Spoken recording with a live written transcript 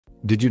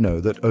Did you know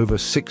that over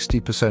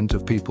 60%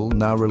 of people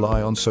now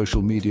rely on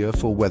social media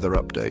for weather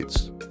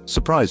updates?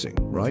 Surprising,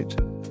 right?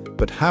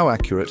 But how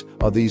accurate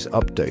are these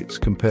updates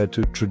compared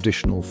to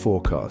traditional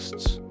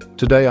forecasts?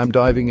 Today I'm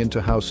diving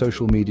into how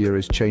social media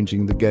is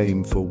changing the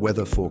game for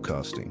weather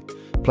forecasting.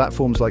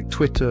 Platforms like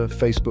Twitter,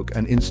 Facebook,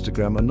 and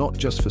Instagram are not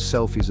just for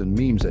selfies and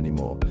memes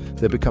anymore.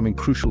 They're becoming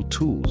crucial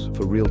tools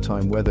for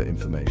real-time weather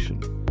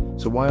information.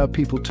 So why are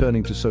people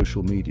turning to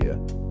social media?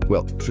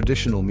 Well,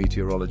 traditional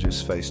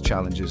meteorologists face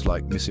challenges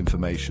like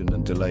misinformation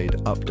and delayed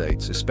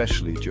updates,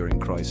 especially during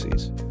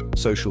crises.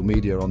 Social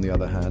media, on the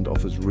other hand,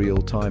 offers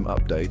real-time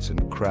updates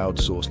and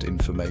crowdsourced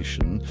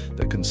information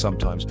that can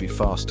sometimes be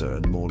faster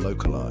and more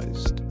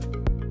localized.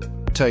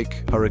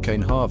 Take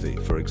Hurricane Harvey,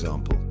 for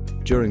example.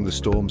 During the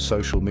storm,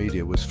 social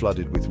media was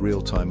flooded with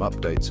real-time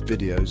updates,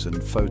 videos,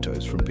 and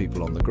photos from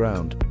people on the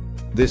ground.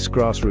 This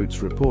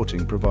grassroots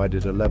reporting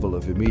provided a level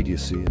of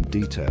immediacy and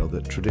detail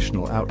that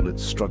traditional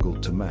outlets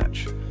struggled to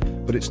match.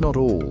 But it's not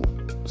all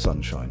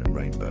sunshine and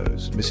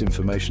rainbows.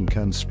 Misinformation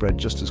can spread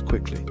just as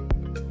quickly.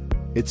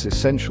 It's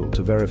essential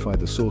to verify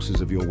the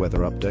sources of your weather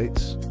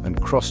updates and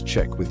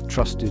cross-check with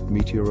trusted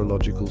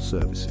meteorological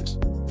services.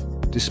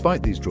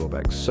 Despite these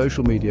drawbacks,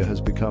 social media has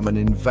become an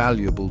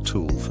invaluable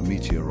tool for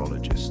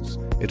meteorologists.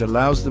 It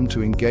allows them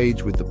to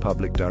engage with the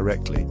public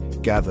directly,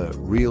 gather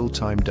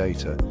real-time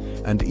data,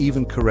 and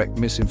even correct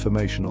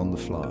misinformation on the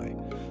fly.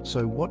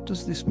 So what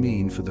does this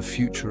mean for the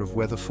future of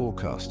weather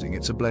forecasting?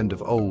 It's a blend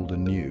of old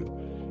and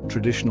new.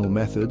 Traditional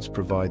methods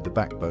provide the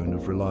backbone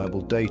of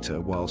reliable data,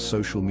 while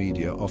social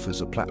media offers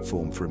a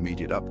platform for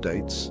immediate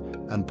updates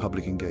and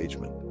public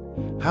engagement.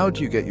 How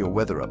do you get your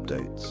weather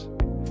updates?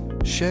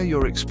 Share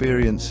your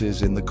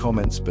experiences in the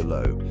comments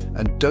below,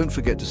 and don't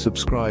forget to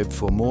subscribe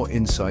for more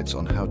insights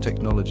on how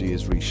technology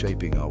is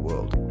reshaping our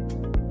world.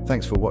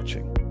 Thanks for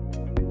watching.